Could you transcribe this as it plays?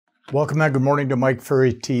Welcome and good morning to Mike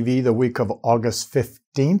Ferry TV, the week of August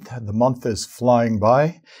 15th. The month is flying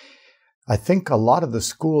by. I think a lot of the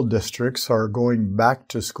school districts are going back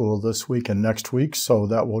to school this week and next week, so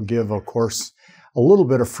that will give, of course, a little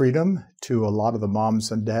bit of freedom to a lot of the moms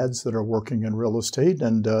and dads that are working in real estate.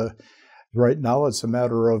 And right now, it's a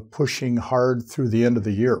matter of pushing hard through the end of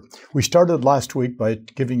the year. We started last week by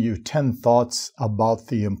giving you 10 thoughts about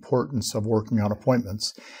the importance of working on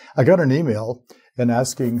appointments. I got an email and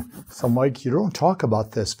asking, so Mike, you don't talk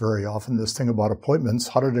about this very often, this thing about appointments.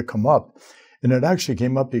 How did it come up? And it actually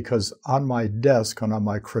came up because on my desk and on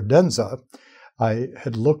my credenza, I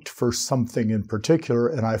had looked for something in particular,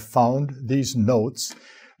 and I found these notes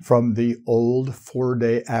from the old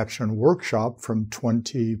 4-day action workshop from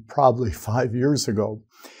probably 5 years ago.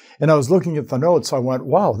 And I was looking at the notes. I went,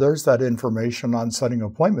 wow, there's that information on setting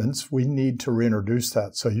appointments. We need to reintroduce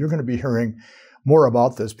that. So you're going to be hearing more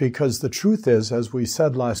about this, because the truth is, as we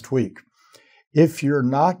said last week, if you're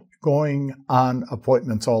not going on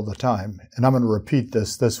appointments all the time, and I'm going to repeat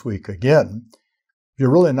this week again, you're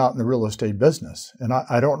really not in the real estate business. And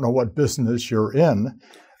I don't know what business you're in,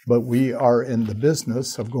 but we are in the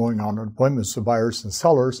business of going on appointments with buyers and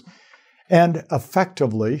sellers and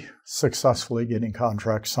effectively, successfully getting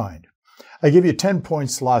contracts signed. I gave you 10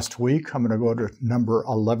 points last week. I'm going to go to number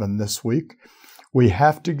 11 this week. We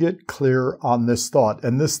have to get clear on this thought,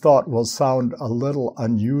 and this thought will sound a little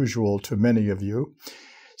unusual to many of you.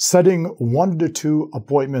 Setting 1 to 2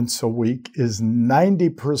 appointments a week is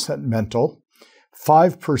 90% mental,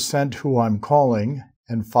 5% who I'm calling,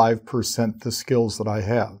 and 5% the skills that I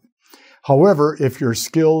have. However, if your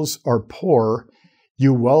skills are poor,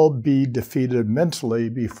 you will be defeated mentally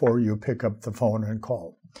before you pick up the phone and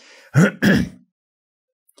call.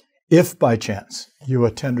 If by chance you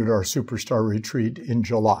attended our Superstar Retreat in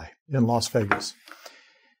July in Las Vegas,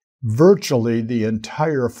 virtually the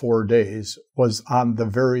entire 4 days was on the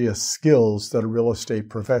various skills that a real estate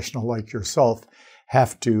professional like yourself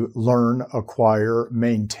have to learn, acquire,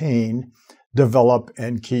 maintain, develop,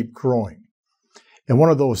 and keep growing. And one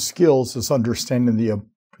of those skills is understanding the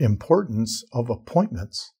importance of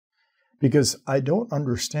appointments. Because I don't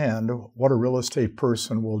understand what a real estate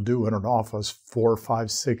person will do in an office 4,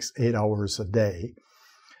 5, 6, 8 hours a day,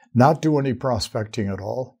 not do any prospecting at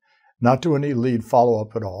all, not do any lead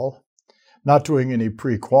follow-up at all, not doing any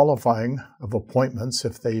pre-qualifying of appointments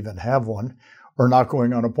if they even have one, or not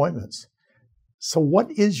going on appointments. So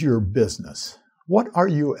what is your business? What are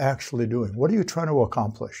you actually doing? What are you trying to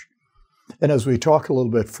accomplish? And as we talk a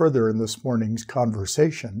little bit further in this morning's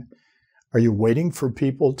conversation, are you waiting for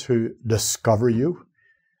people to discover you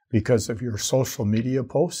because of your social media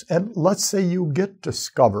posts? And let's say you get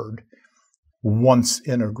discovered once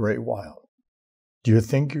in a great while. Do you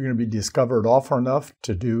think you're going to be discovered often enough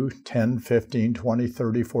to do 10, 15, 20,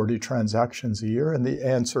 30, 40 transactions a year? And the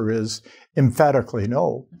answer is emphatically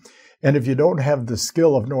no. And if you don't have the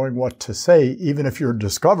skill of knowing what to say, even if you're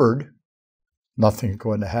discovered, nothing's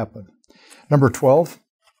going to happen. Number 12.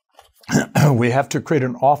 We have to create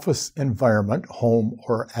an office environment, home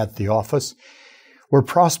or at the office, where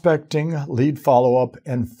prospecting, lead follow-up,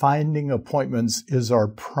 and finding appointments is our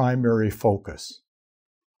primary focus.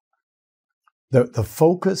 The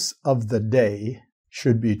focus of the day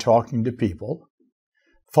should be talking to people,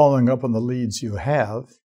 following up on the leads you have,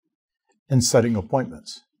 and setting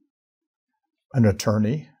appointments. An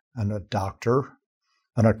attorney, and a doctor,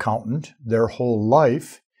 an accountant, their whole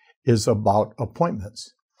life is about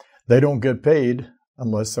appointments. They don't get paid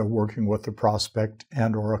unless they're working with a prospect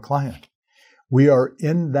and or a client. We are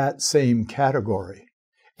in that same category.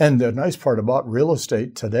 And the nice part about real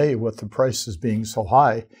estate today, with the prices being so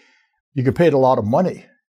high, you get paid a lot of money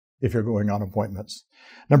if you're going on appointments.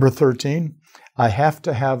 Number 13, I have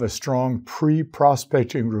to have a strong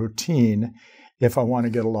pre-prospecting routine if I want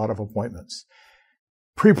to get a lot of appointments.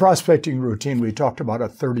 Pre-prospecting routine, we talked about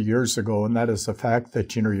it 30 years ago, and that is the fact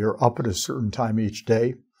that you're up at a certain time each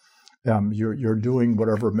day. You're doing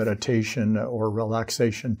whatever meditation or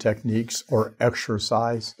relaxation techniques or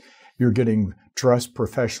exercise. You're getting dressed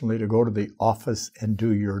professionally to go to the office and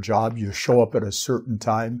do your job. You show up at a certain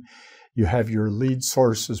time. You have your lead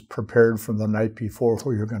sources prepared from the night before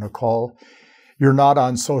who you're going to call. You're not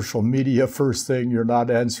on social media first thing. You're not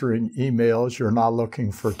answering emails. You're not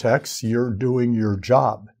looking for texts. You're doing your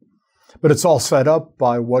job. But it's all set up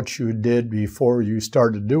by what you did before you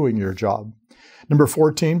started doing your job. Number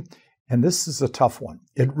 14, and this is a tough one.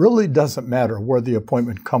 It really doesn't matter where the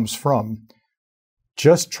appointment comes from.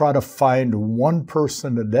 Just try to find one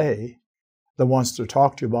person a day that wants to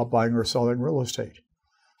talk to you about buying or selling real estate.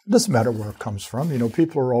 It doesn't matter where it comes from.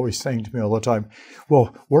 People are always saying to me all the time,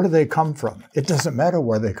 well, where do they come from? It doesn't matter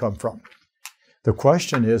where they come from. The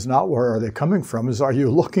question is not where are they coming from, is are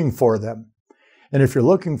you looking for them? And if you're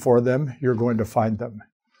looking for them, you're going to find them.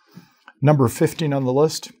 Number 15 on the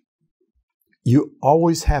list, you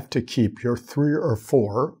always have to keep your 3 or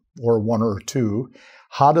 4 or 1 or 2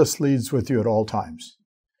 hottest leads with you at all times.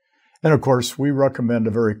 And of course, we recommend a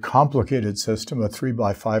very complicated system, a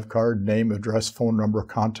 3x5 card, name, address, phone number,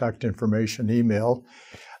 contact information, email,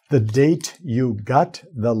 the date you got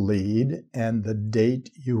the lead, and the date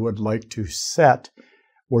you would like to set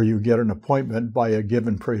where you get an appointment by a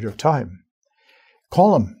given period of time.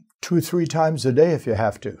 Call them 2-3 times a day if you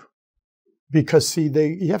have to. Because, see,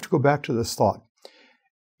 you have to go back to this thought.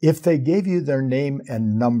 If they gave you their name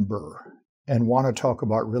and number and want to talk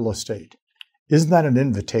about real estate, isn't that an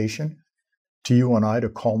invitation to you and I to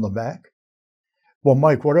call them back? Well,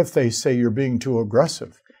 Mike, what if they say you're being too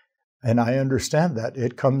aggressive? And I understand that.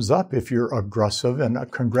 It comes up if you're aggressive, and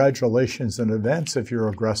congratulations in advance if you're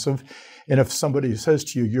aggressive. And if somebody says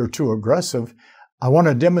to you, you're too aggressive, I want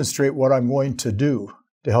to demonstrate what I'm going to do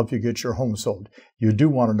to help you get your home sold. You do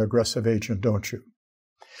want an aggressive agent, don't you?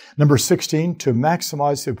 Number 16, to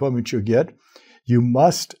maximize the appointment you get, you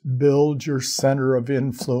must build your center of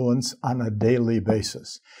influence on a daily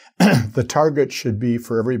basis. The target should be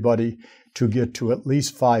for everybody to get to at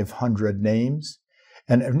least 500 names.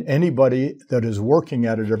 And anybody that is working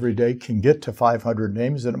at it every day can get to 500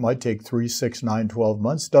 names, and it might take 3, 6, 9, 12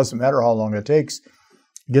 months. Doesn't matter how long it takes.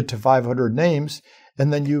 Get to 500 names,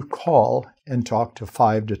 and then you call and talk to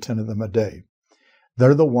 5 to 10 of them a day.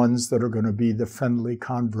 They're the ones that are going to be the friendly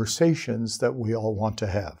conversations that we all want to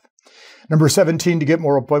have. Number 17, to get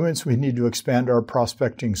more appointments, we need to expand our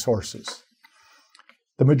prospecting sources.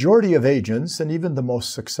 The majority of agents, and even the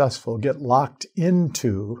most successful, get locked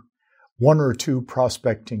into 1 or 2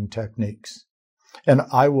 prospecting techniques. And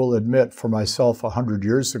I will admit for myself 100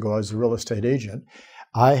 years ago as a real estate agent,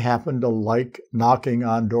 I happen to like knocking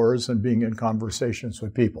on doors and being in conversations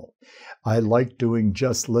with people. I like doing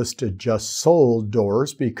just listed, just sold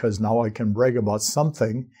doors because now I can brag about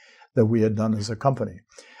something that we had done as a company.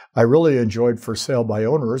 I really enjoyed for sale by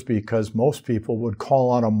owners because most people would call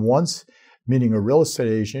on them once, meaning a real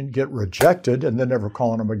estate agent, get rejected, and then never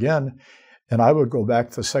call on them again. And I would go back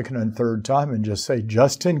the second and third time and just say,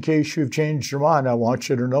 just in case you've changed your mind, I want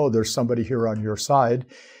you to know there's somebody here on your side.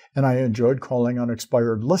 And I enjoyed calling on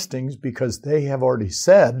expired listings because they have already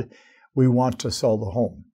said, we want to sell the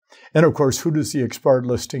home. And of course, who does the expired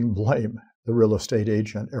listing blame? The real estate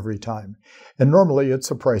agent every time. And normally it's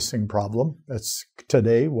a pricing problem. That's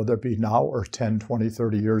today, whether it be now or 10, 20,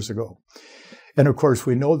 30 years ago. And of course,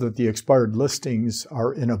 we know that the expired listings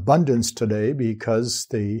are in abundance today because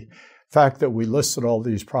the fact that we listed all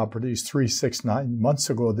these properties 3, 6, 9 months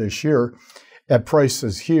ago this year at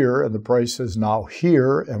prices here, and the price is now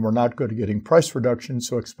here, and we're not good at getting price reductions,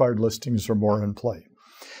 so expired listings are more in play.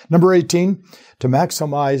 Number 18, to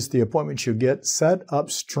maximize the appointments you get, set up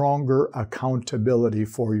stronger accountability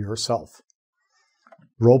for yourself.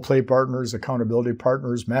 Role play partners, accountability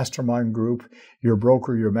partners, mastermind group, your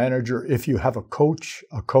broker, your manager. If you have a coach,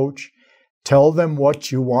 tell them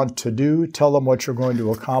what you want to do, tell them what you're going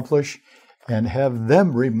to accomplish, and have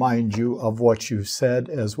them remind you of what you said,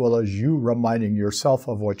 as well as you reminding yourself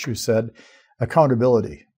of what you said.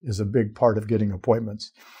 Accountability is a big part of getting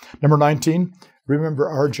appointments. Number 19, remember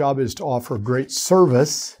our job is to offer great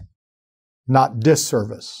service, not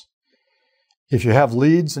disservice. If you have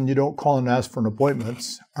leads and you don't call and ask for an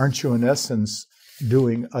appointment, aren't you in essence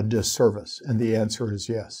doing a disservice? And the answer is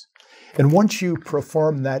yes. And once you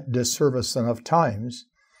perform that disservice enough times,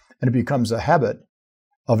 and it becomes a habit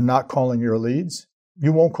of not calling your leads,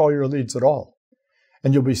 you won't call your leads at all.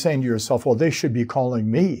 And you'll be saying to yourself, well, they should be calling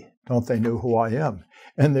me. Don't they know who I am?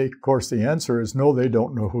 And of course, the answer is no, they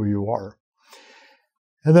don't know who you are.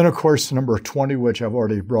 And then, of course, number 20, which I've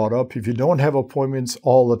already brought up, if you don't have appointments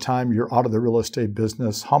all the time, you're out of the real estate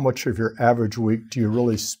business. How much of your average week do you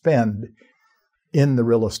really spend in the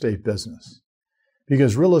real estate business?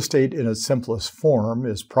 Because real estate in its simplest form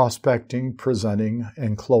is prospecting, presenting,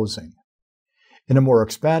 and closing. In a more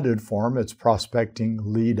expanded form, it's prospecting,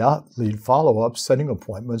 lead follow-up, setting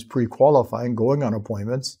appointments, pre-qualifying, going on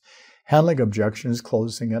appointments, handling objections,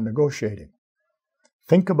 closing, and negotiating.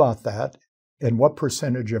 Think about that and what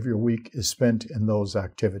percentage of your week is spent in those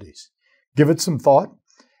activities. Give it some thought.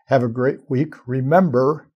 Have a great week.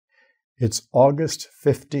 Remember, it's August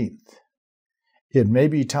 15th. It may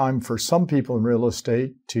be time for some people in real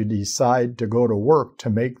estate to decide to go to work to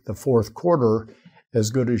make the fourth quarter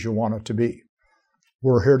as good as you want it to be.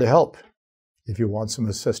 We're here to help if you want some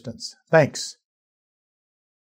assistance. Thanks.